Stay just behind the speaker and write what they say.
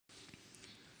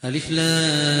ألف لام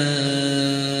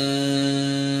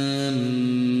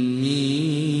ميم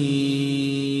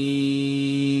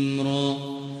را.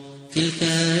 تلك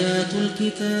آيات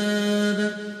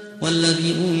الكتاب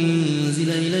والذي أنزل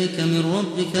إليك من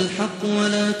ربك الحق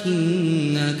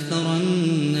ولكن أكثر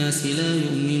الناس لا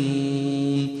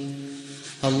يؤمنون.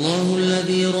 الله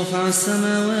الذي رفع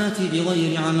السماوات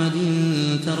بغير عمد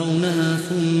ترونها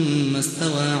ثم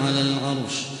استوى على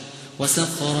العرش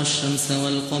وسخر الشمس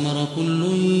والقمر كل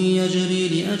يجري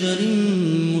لأجل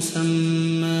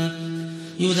مسمى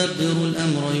يدبر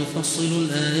الأمر يفصل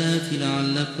الآيات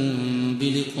لعلكم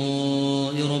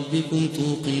بلقاء ربكم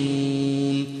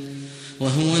توقنون.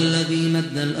 وهو الذي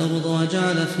مد الأرض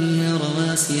وجعل فيها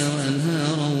رواسي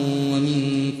وأنهارا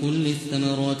ومن كل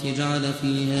الثمرات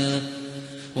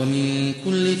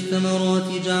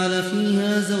جعل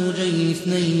فيها زوجين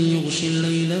اثنين يغشي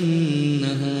الليل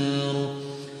النهار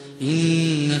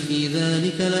إن في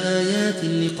ذلك لآيات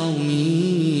لقوم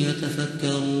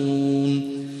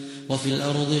يتفكرون. وفي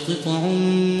الأرض قطع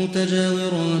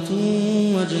متجاورات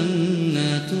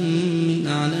وجنات من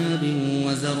أعناب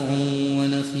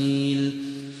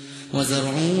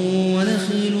وزرع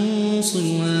ونخيل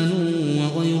صنوان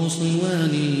وغير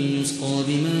صنوان يسقى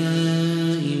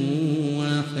بماء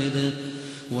واحد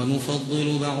ونفضل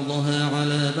بعضها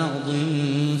على بعض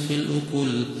في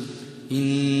الأكل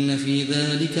إن في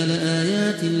ذلك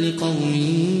لآيات لقوم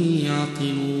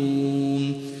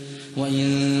يعقلون.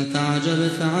 وإن تعجب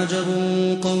فعجب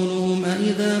قولهم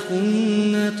أإذا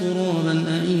كنا ترابا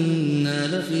أإنا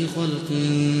لفي خلق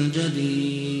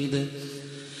جديد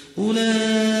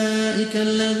أولئك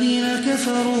الذين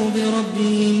كفروا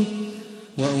بربهم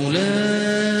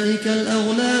وأولئك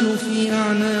الأغلال في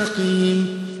أعناقهم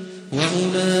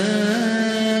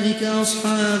وأولئك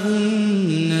أصحاب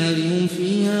النار هم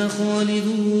فيها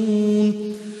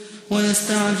خالدون.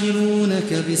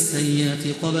 ويستعجلونك بالسيئة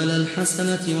قبل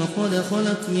الحسنة وقد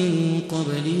خلت من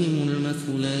قبلهم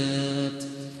المثلات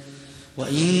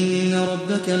وإن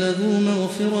ربك لذو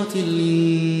مغفرة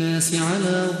للناس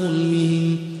على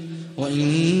ظلمهم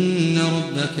وإن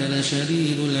ربك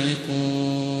لشديد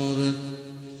العقاب.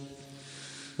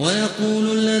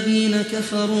 ويقول الذين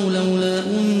كفروا لولا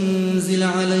أنزل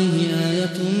عليه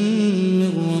آية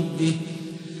من ربه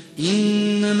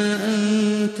إنما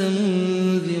أنت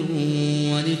منذر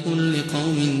ولكل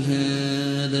قوم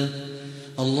هاد.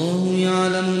 الله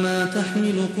يعلم ما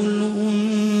تحمل كل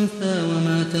أنثى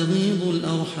وما تغيض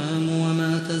الأرحام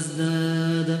وما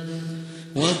تزداد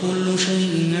وكل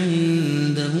شيء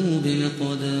عنده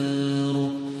بمقدار.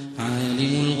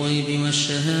 عالم الغيب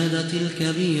والشهادة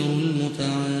الكبير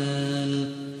المتعال.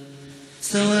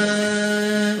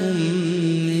 سواء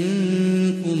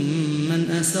منكم من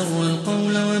أسر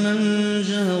القول ومن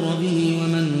جهر به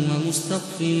ومن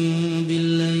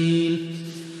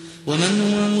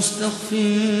هو مستخف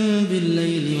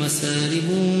بالليل وسارب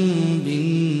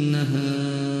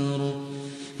بالنهار.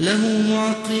 له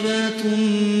معقبات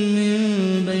من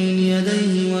بين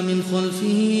يديه ومن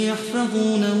خلفه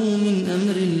يحفظونه من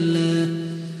أمر الله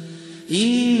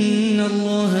إن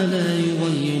الله لا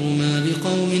يغير ما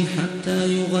بقوم حتى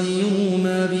يغيروا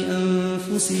ما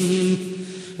بأنفسهم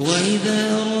وإذا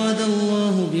أراد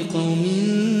الله بقوم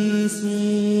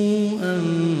سوءا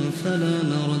فلا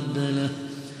مرد له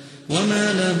وما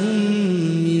لهم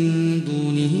من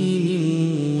دونه من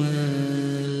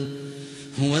وال.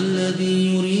 هو الذي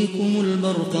يريكم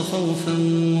البرق خوفا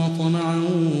وطمعا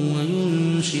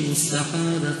وينشئ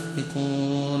السحاب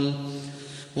الثقال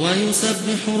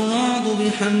ويسبح الرعد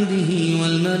بحمده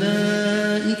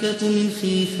والملائكة من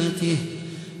خيفته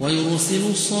ويرسل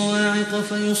الصواعق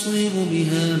فيصيب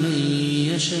بها من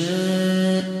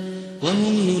يشاء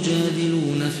وهم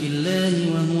يجادلون في الله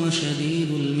وهو شديد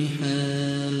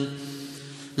المحال.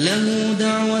 له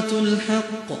دعوة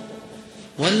الحق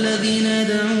والذين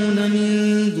يدعون من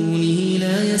دونه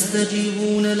لا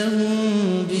يستجيبون لهم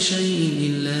بشيء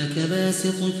إلا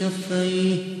كباسط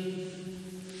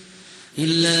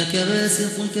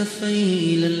كفيه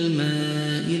إلى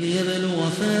الماء ليبلغ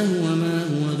فاه وما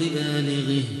هو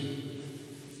ببالغه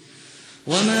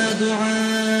وما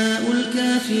دعاء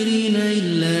الكافرين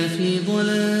إلا في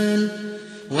ضلال.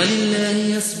 ولله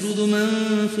يسجد من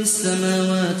في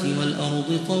السماوات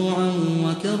والأرض طوعا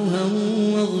وكرها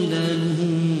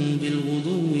وظلالهم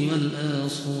بالغدو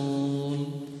والآصال.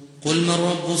 قل من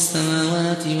رب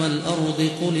السماوات والأرض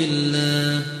قل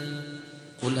الله.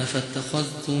 قل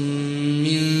أفاتخذتم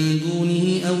من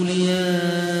دونه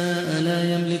أولياء لا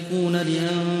يملكون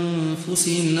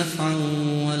لأنفسهم نفعا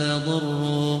ولا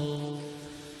ضرا.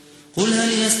 قل هل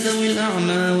يستوي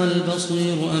الأعمى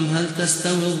والبصير أم هل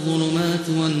تستوي الظلمات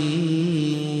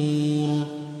والنور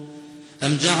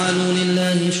أم جعلوا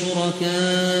لله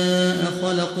شركاء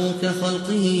خلقوا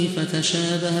كخلقه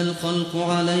فتشابه الخلق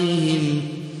عليهم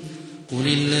قل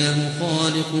الله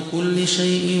خالق كل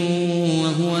شيء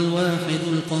وهو الواحد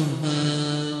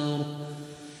القهار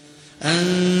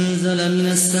أنزل من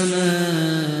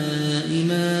السماء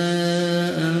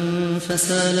ماء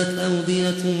فسالت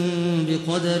أودية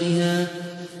بقدرها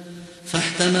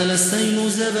فاحتمل السيل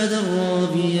زبدا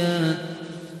رابيا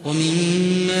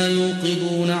ومما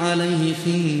يوقدون عليه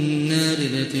في النار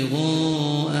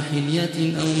ابتغاء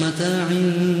حلية أو متاع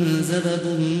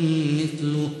زبد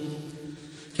مثله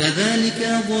كذلك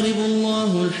يضرب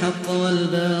الله الحق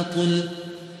والباطل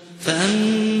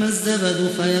فأما الزبد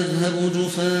فيذهب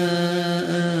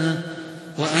جفاء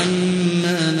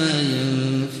وأما ما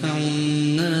ينفع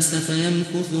الناس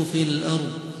فيمكث في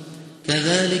الأرض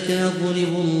كذلك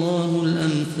يضرب الله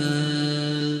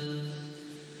الأمثال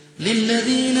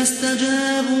للذين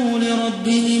استجابوا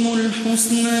لربهم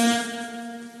الحسنى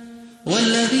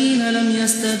والذين لم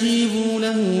يستجيبوا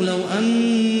له لو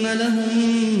أن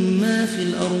لهم ما في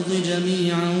الأرض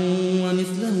جميعا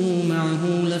ومثله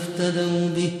معه لافتدوا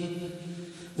به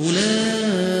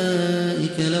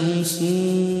أولئك لهم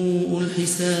سوء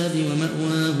الحساب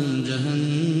ومأواهم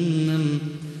جهنم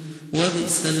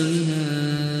وبئس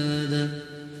المهاد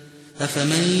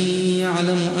أفمن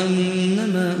يعلم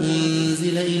أنما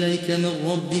أنزل إليك من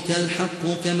ربك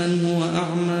الحق كمن هو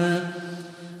أعمى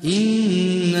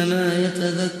إنما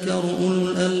يتذكر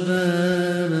أولو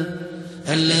الألباب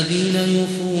الذين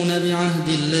يوفون بعهد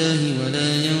الله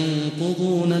ولا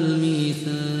ينقضون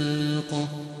الميثاق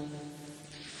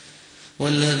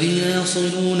والذين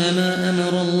يصلون ما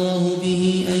أمر الله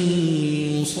به أن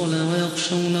يوصل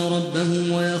ويخشون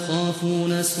ربهم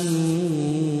ويخافون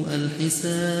سوء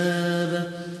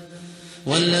الحساب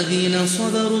والذين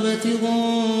صبروا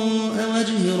ابتغاء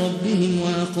وجه ربهم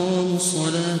وأقاموا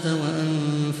الصلاة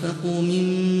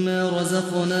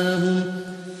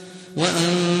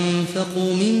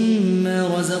وأنفقوا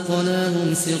مما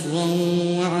رزقناهم سرا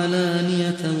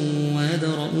وعلانية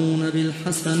ويدرؤون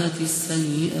بالحسنة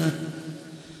السيئة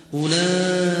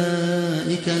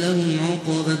أولئك لهم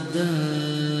عقبى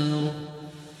الدار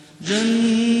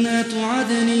جنات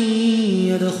عدن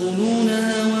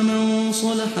يدخلونها ومن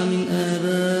صلح من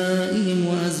آبائهم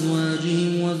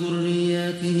وأزواجهم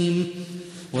وذرياتهم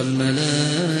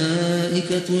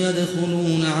والملائكة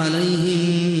يدخلون عليهم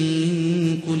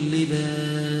من كل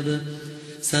باب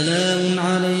سلام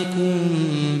عليكم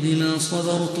بما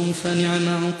صبرتم فنعم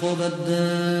عقبى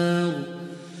الدار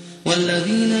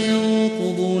والذين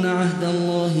ينقضون عهد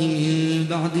الله من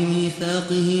بعد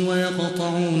ميثاقه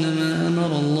ويقطعون ما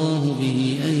أمر الله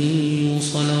به أن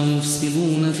يوصل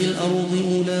ويفسدون في الأرض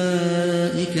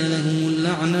أولئك لهم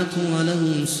اللعنة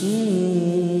ولهم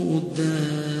سوء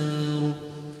الدار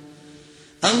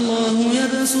الله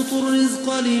يبسط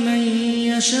الرزق لمن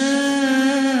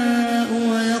يشاء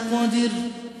ويقدر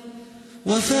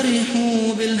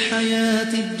وفرحوا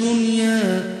بالحياة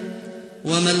الدنيا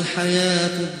وما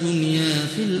الحياة الدنيا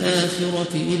في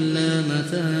الآخرة إلا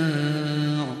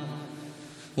متاع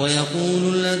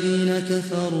ويقول الذين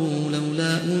كفروا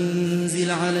لولا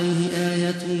أنزل عليه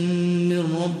آية من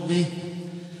ربه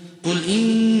قل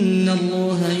إن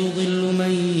الله يضل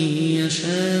من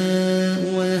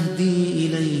يشاء ويهدي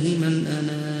إليه من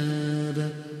أناب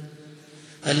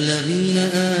الذين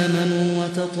آمنوا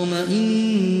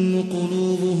وتطمئن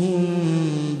قلوبهم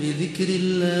بذكر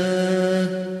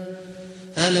الله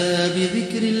ألا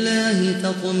بذكر الله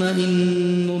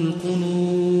تطمئن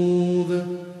القلوب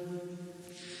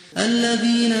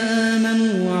الذين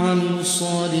آمنوا وعملوا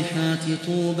الصالحات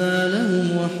طوبى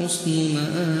لهم وحسن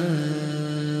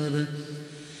مآب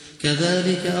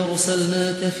كذلك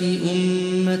أرسلناك في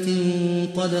أمة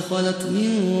قد خلت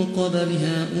من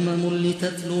قبلها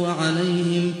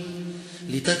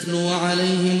لتتلو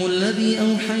عليهم الذي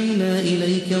أوحينا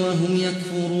إليك وهم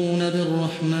يكفرون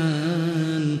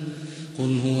بالرحمن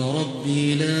قل هو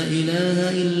ربي لا إله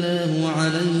إلا هو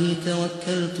عليه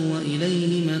توكلت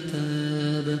وإليه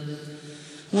متاب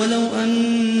ولو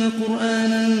أن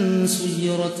قرآنا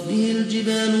سيرت به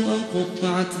الجبال أو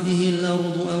قطعت به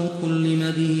الأرض أو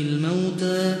كلم به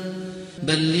الموتى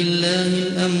بل لله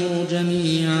الأمر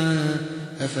جميعا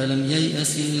أفلم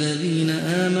ييأس الذين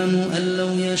آمنوا أن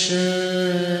لو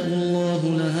يشاء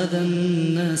الله لهدى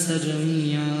الناس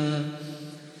جميعا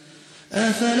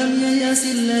أفلم ييأس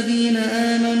الذين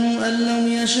آمنوا أن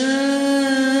لو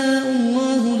يشاء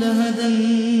الله لهدى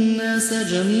الناس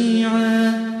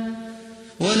جميعا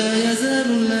ولا يزال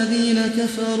الذين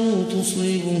كفروا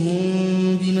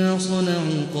تصيبهم بما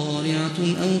صنعوا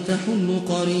قارعة أو تحل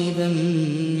قريبا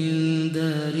من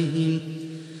دارهم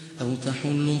أو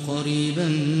تحل قريبا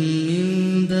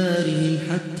من دارهم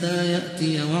حتى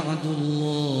يأتي وعد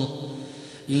الله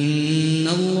إن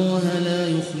الله لا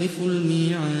يخلف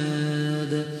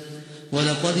الميعاد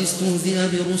ولقد استهزئ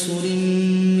برسل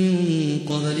من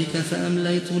قبلك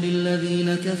فأمليت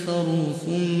للذين كفروا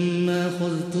ثم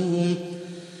أخذتهم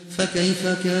فكيف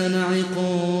كان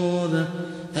عقاب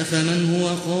أفمن هو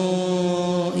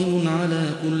قائم على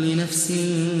كل نفس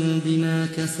بما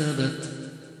كسبت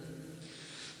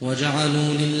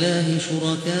وجعلوا لله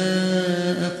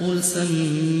شركاء قل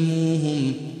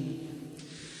سموهم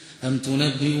أم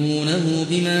تنبئونه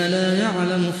بما لا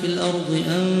يعلم في الأرض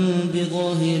أم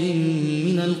بظاهر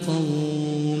من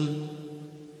القول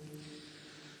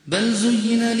بل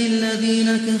زين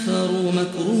للذين كفروا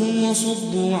مكرهم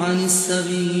وصدوا عن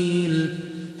السبيل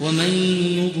ومن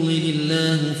يضلل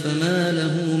الله فما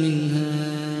له من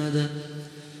هاد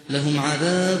لهم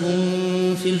عذاب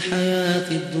في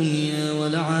الحياة الدنيا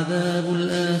ولعذاب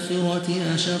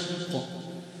الآخرة أشق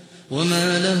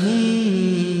وما لهم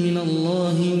من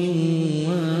الله من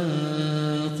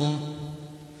واق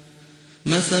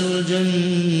مثل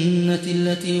الجنة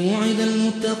التي وعد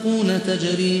المتقون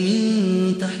تجري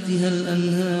من تحتها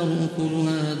الأنهار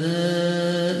أكلها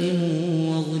دائم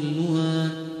وظلها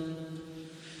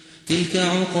تلك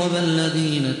عقبى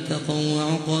الذين اتقوا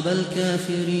وعقبى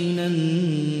الكافرين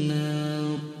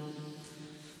النار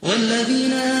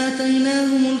والذين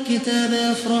آتيناهم الكتاب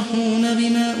يفرحون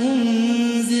بما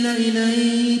أنزل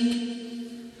إليك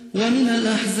ومن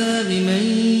الأحزاب من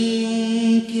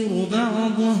ينكر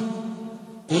بعضه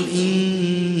قل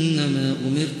إنما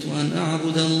أمرت أن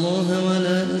أعبد الله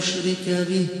ولا أشرك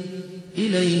به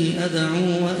إليه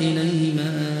أدعو وإليه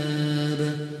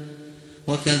مآب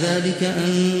وكذلك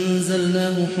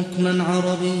أنزلناه حكما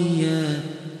عربيا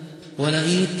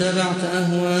ولئن اتبعت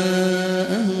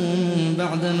أهواءهم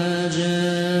بعدما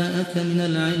جاءك من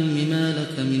العلم ما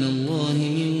لك من الله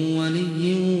من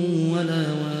ولي ولا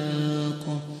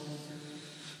واق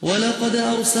ولقد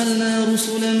أرسلنا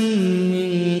رسلا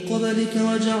من قبلك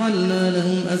وجعلنا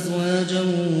لهم أزواجا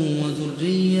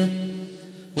وذرية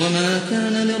وما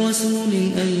كان لرسول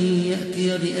أن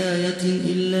يأتي بآية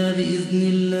إلا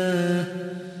بإذن الله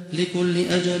لكل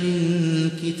أجل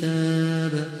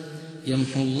كتاب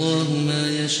يمحو الله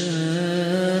ما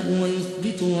يشاء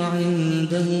ويثبت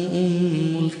وعنده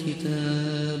أم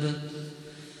الكتاب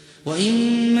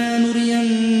وإما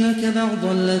نرينك بعض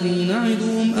الذي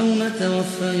نعدهم أو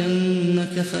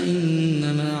نتوفينك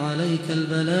فإنما عليك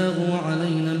البلاغ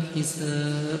وعلينا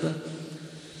الحساب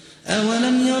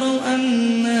أولم يروا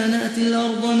أنا نأتي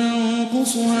الأرض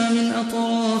ننقصها من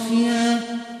أطرافها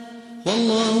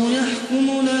والله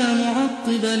يحكم لا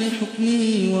معقب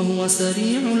لحكمه وهو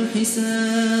سريع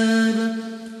الحساب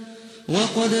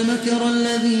وقد مكر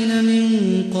الذين من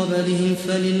قبلهم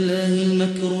فلله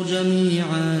المكر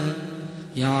جميعا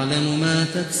يعلم ما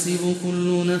تكسب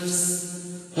كل نفس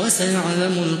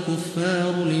وسيعلم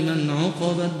الكفار لمن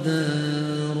عقب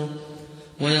الدار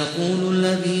ويقول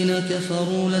الذين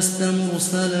كفروا لست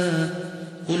مرسلا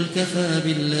قل كفى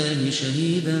بالله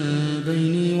شهيدا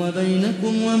بيني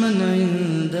وبينكم ومن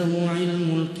عنده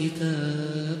علم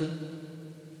الكتاب